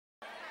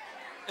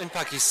In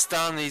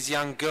Pakistan, these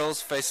young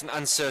girls face an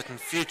uncertain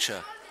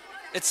future.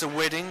 It's a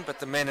wedding,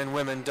 but the men and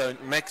women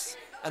don't mix,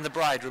 and the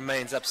bride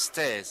remains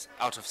upstairs,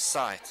 out of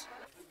sight.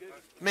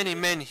 Many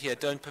men here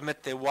don't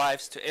permit their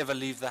wives to ever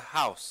leave the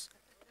house.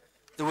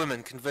 The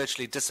women can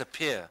virtually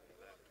disappear.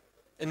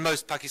 In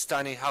most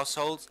Pakistani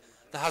households,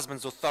 the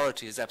husband's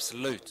authority is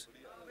absolute.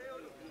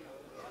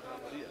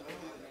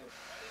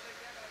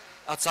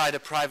 Outside a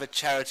private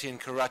charity in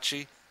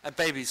Karachi, a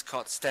baby's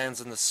cot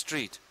stands in the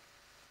street.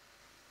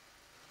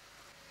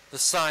 The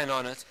sign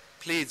on it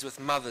pleads with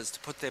mothers to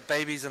put their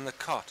babies in the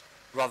cot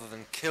rather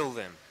than kill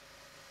them.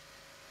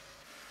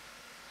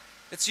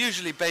 It's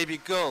usually baby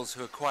girls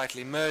who are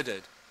quietly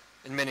murdered.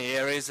 In many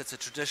areas it's a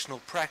traditional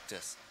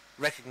practice,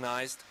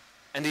 recognized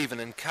and even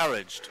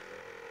encouraged.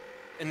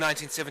 In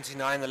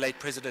 1979, the late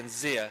President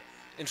Zia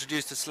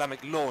introduced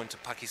Islamic law into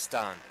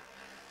Pakistan.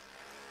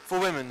 For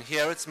women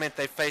here, it's meant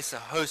they face a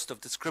host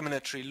of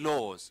discriminatory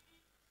laws.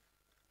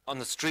 On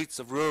the streets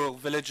of rural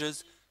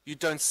villages, you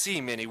don't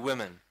see many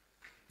women.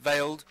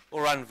 Veiled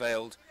or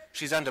unveiled,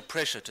 she's under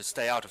pressure to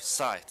stay out of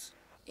sight.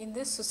 In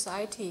this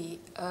society,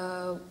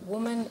 a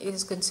woman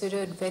is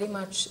considered very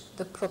much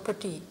the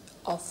property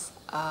of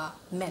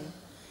men.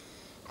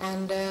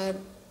 And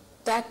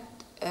that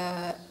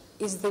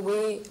is the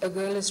way a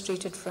girl is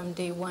treated from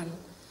day one.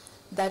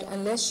 That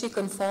unless she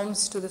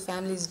conforms to the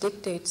family's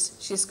dictates,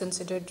 she's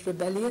considered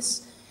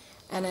rebellious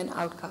and an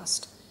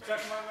outcast.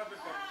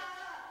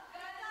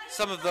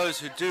 Some of those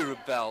who do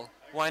rebel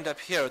wind up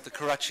here at the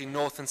Karachi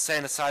North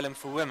Insane Asylum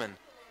for Women.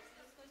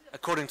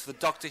 According to the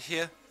doctor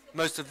here,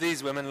 most of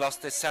these women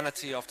lost their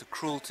sanity after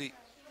cruelty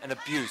and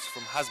abuse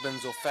from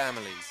husbands or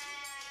families.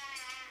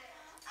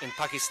 In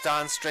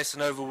Pakistan, stress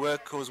and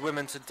overwork cause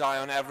women to die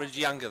on average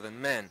younger than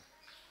men.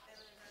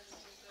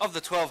 Of the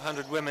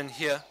 1,200 women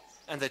here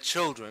and their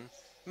children,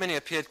 many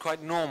appeared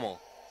quite normal.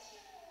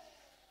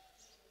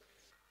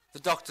 The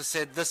doctor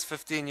said this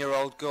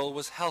 15-year-old girl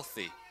was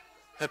healthy.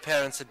 Her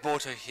parents had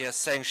brought her here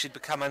saying she'd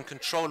become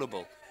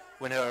uncontrollable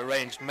when her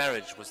arranged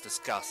marriage was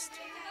discussed.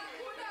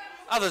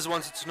 Others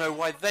wanted to know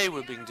why they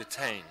were being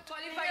detained.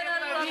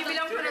 We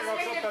belong to a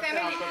respected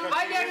family.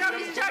 Why they are not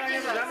discharging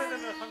us?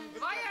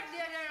 Why are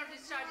they not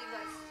discharging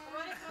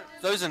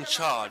us? Those in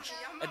charge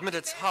admit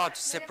it's hard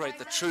to separate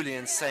the truly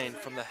insane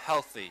from the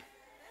healthy.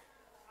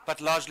 But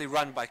largely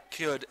run by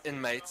cured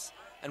inmates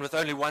and with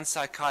only one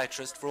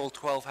psychiatrist for all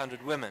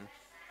 1,200 women,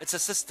 it's a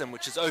system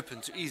which is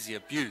open to easy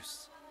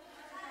abuse.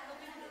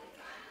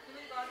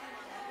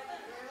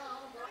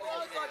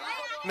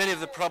 Many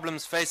of the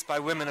problems faced by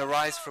women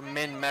arise from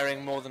men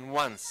marrying more than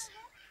once.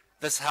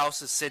 This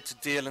house is said to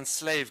deal in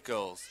slave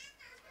girls.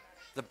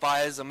 The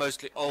buyers are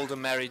mostly older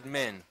married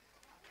men.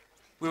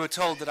 We were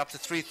told that up to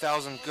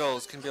 3,000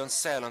 girls can be on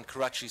sale on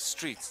Karachi's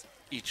streets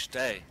each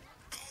day.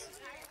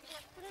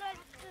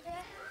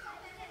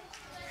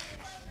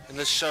 In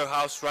this show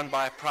house run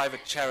by a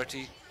private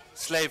charity,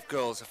 slave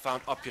girls have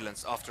found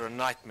opulence after a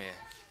nightmare.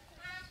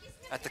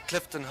 At the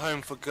Clifton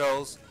Home for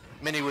Girls,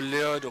 many were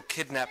lured or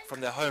kidnapped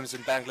from their homes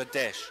in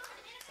Bangladesh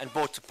and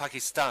brought to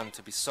Pakistan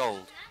to be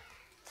sold.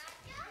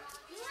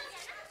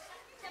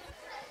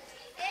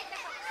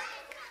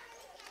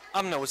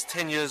 Amna was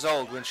 10 years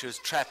old when she was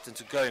trapped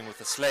into going with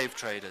the slave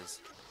traders.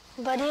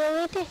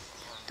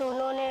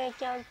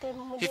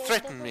 He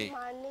threatened me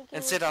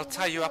and said, "I'll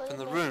tie you up in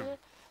the room.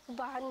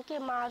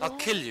 I'll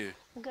kill you.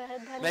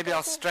 Maybe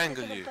I'll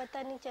strangle you."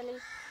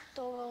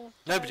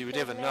 Nobody would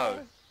ever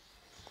know.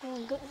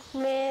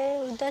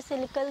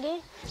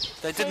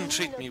 They didn't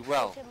treat me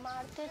well.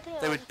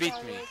 They would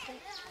beat me.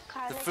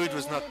 The food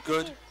was not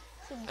good,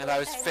 and I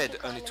was fed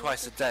only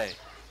twice a day.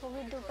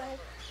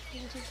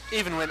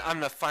 Even when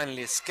Amna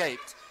finally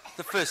escaped,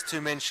 the first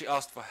two men she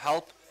asked for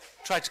help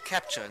tried to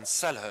capture and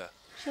sell her.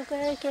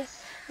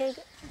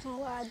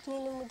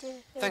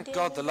 Thank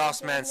God the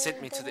last man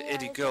sent me to the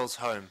Eddie girls'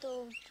 home.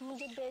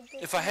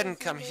 If I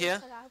hadn't come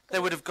here, they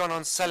would have gone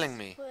on selling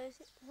me,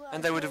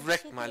 and they would have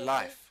wrecked my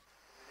life.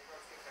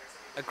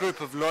 A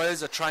group of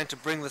lawyers are trying to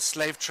bring the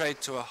slave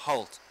trade to a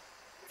halt.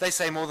 They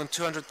say more than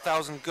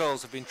 200,000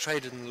 girls have been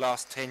traded in the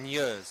last 10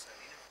 years,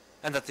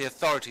 and that the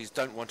authorities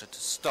don't want it to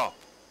stop.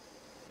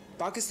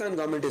 Pakistan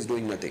government is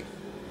doing nothing.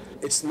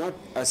 It's not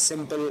a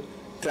simple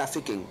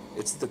trafficking,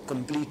 it's the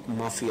complete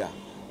mafia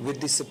with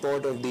the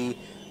support of the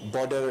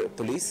border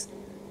police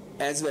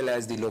as well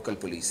as the local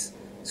police.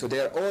 So they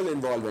are all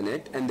involved in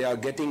it, and they are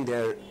getting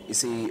their,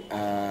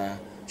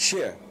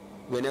 share.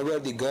 Whenever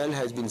the girl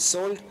has been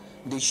sold,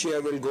 the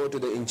share will go to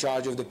the in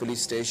charge of the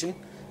police station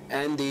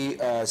and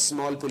the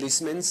small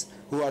policemen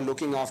who are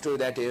looking after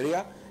that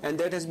area, and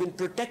that has been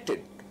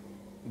protected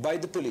by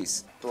the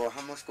police.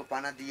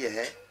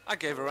 I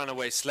gave a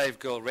runaway slave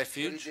girl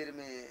refuge.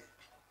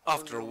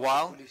 After a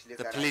while,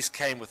 the police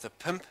came with a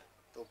pimp.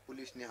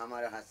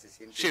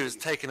 She was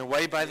taken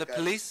away by the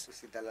police,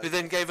 who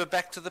then gave her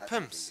back to the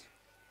pimps.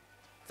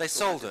 They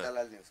sold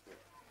her.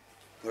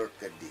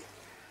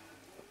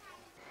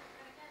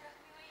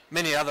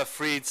 Many other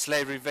freed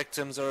slavery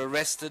victims are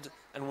arrested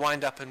and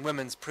wind up in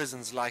women's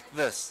prisons like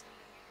this.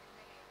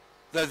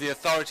 Though the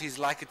authorities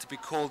like it to be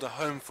called a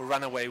home for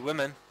runaway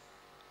women,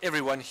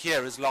 Everyone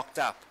here is locked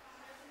up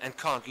and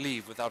can't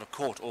leave without a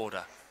court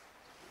order.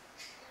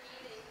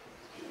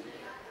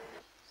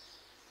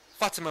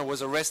 Fatima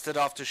was arrested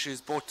after she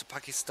was brought to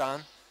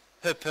Pakistan.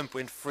 Her pimp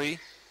went free.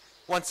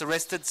 Once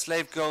arrested,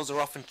 slave girls are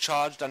often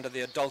charged under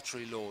the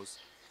adultery laws.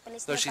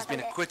 Though she's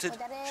been acquitted,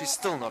 she's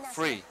still not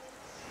free.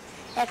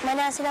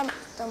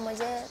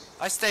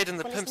 I stayed in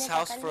the pimp's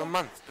house for a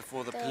month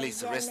before the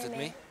police arrested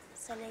me.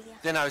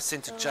 Then I was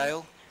sent to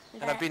jail,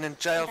 and I've been in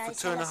jail for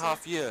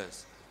 2.5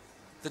 years.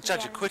 The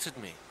judge acquitted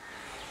me.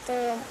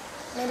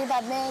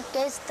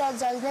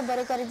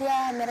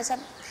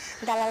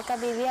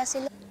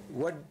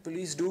 What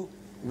police do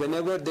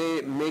whenever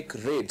they make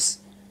raids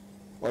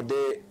or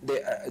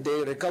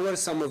they recover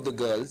some of the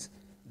girls,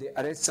 they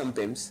arrest some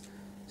pimps.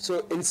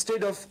 So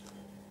instead of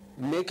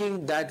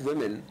making that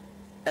woman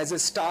as a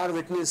star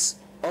witness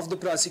of the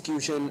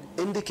prosecution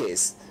in the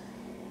case,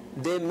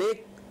 they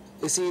make,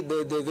 you see,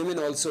 the women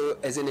also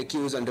as an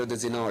accused under the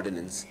zina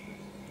ordinance.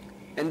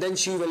 And then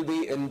she will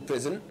be in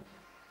prison.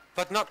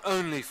 But not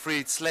only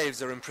freed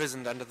slaves are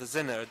imprisoned under the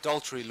zina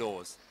adultery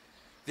laws.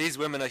 These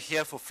women are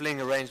here for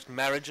fleeing arranged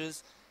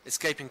marriages,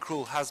 escaping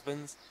cruel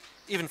husbands,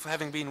 even for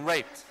having been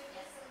raped.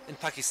 In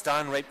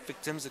Pakistan, rape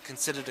victims are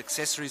considered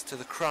accessories to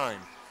the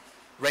crime.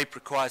 Rape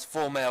requires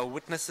 4 male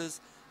witnesses,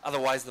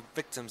 otherwise the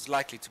victim's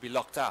likely to be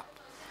locked up.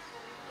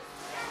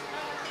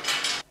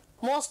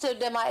 Most of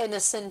them are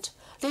innocent.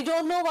 They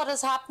don't know what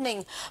is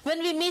happening. When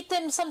we meet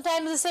them,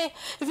 sometimes they say,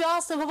 if you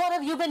ask them, well, what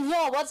have you been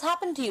here? What's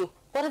happened to you?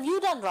 What have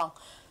you done wrong?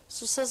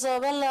 So says,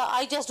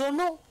 I just don't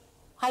know.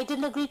 I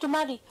didn't agree to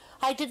marry.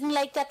 I didn't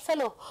like that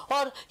fellow.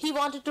 Or he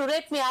wanted to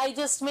rape me. I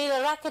just made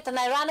a racket and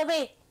I ran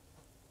away.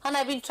 And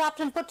I've been trapped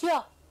and put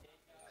here.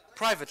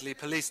 Privately,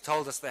 police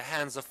told us their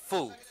hands are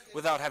full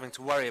without having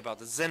to worry about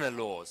the zina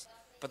laws.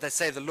 But they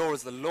say the law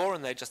is the law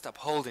and they're just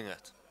upholding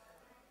it.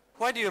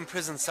 Why do you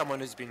imprison someone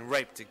who's been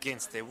raped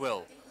against their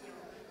will?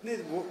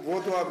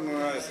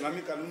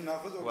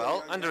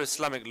 Well, under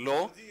Islamic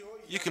law,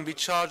 you can be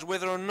charged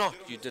whether or not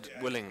you did it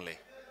willingly.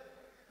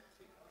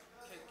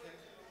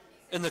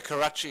 In the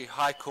Karachi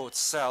High Court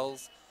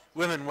cells,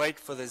 women wait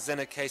for their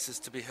zina cases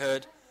to be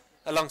heard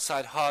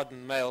alongside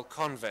hardened male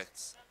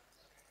convicts.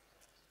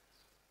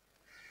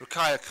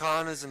 Ruqaiya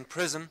Khan is in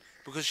prison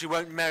because she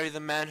won't marry the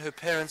man her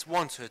parents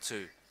want her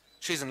to.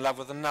 She's in love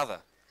with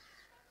another.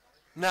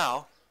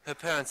 Now, her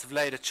parents have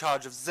laid a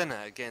charge of zina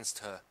against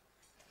her,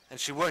 and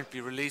she won't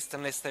be released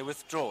unless they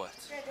withdraw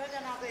it.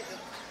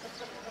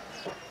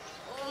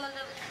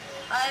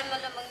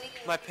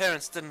 My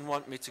parents didn't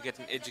want me to get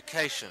an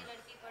education.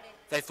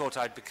 They thought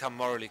I'd become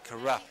morally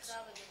corrupt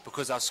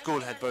because our school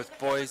had both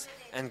boys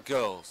and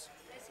girls.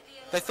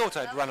 They thought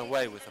I'd run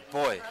away with a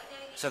boy,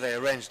 so they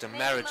arranged a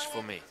marriage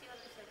for me.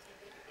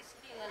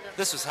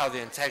 This was how the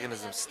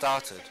antagonism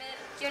started.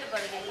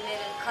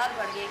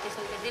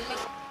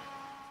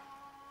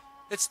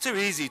 It's too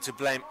easy to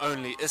blame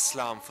only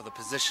Islam for the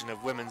position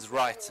of women's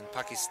rights in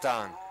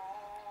Pakistan.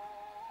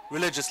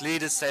 Religious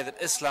leaders say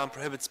that Islam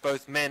prohibits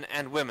both men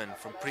and women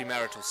from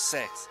premarital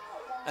sex,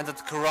 and that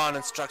the Quran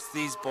instructs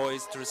these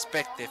boys to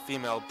respect their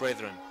female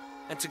brethren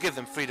and to give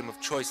them freedom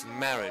of choice in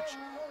marriage.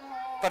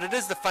 But it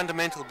is the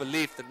fundamental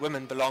belief that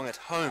women belong at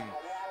home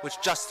which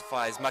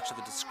justifies much of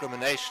the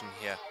discrimination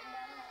here.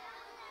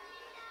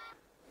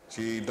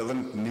 She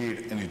doesn't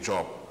need any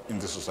job in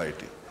the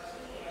society.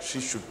 She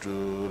should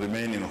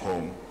remain in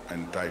home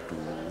and try to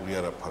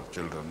rear up her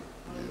children,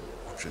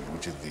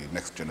 which is the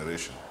next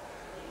generation.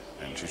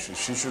 And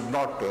she should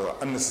not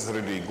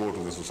unnecessarily go to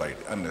the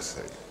society,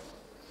 unnecessarily.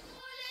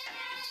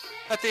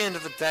 At the end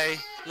of the day,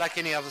 like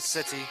any other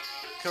city,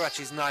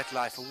 Karachi's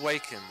nightlife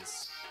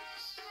awakens.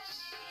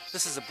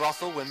 This is a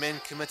brothel where men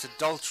commit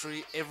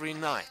adultery every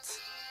night.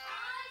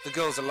 The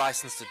girls are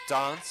licensed to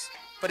dance,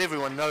 but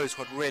everyone knows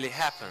what really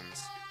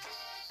happens.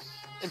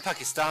 In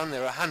Pakistan,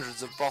 there are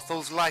hundreds of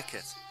brothels like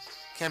it.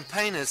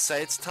 Campaigners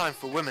say it's time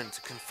for women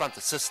to confront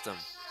the system.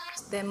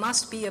 There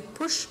must be a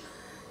push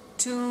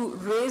to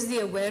raise the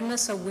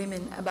awareness of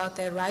women about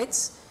their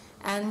rights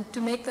and to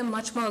make them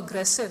much more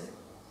aggressive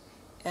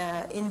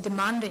in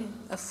demanding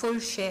a full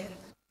share.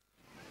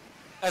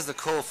 As the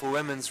call for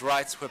women's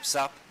rights whips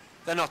up,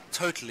 they're not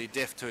totally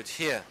deaf to it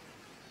here.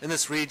 In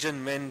this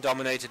region, men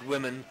dominated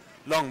women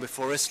long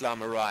before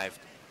Islam arrived.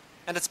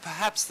 And it's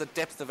perhaps the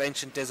depth of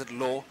ancient desert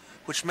law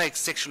which makes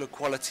sexual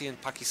equality in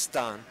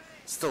Pakistan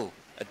still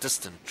a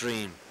distant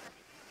dream.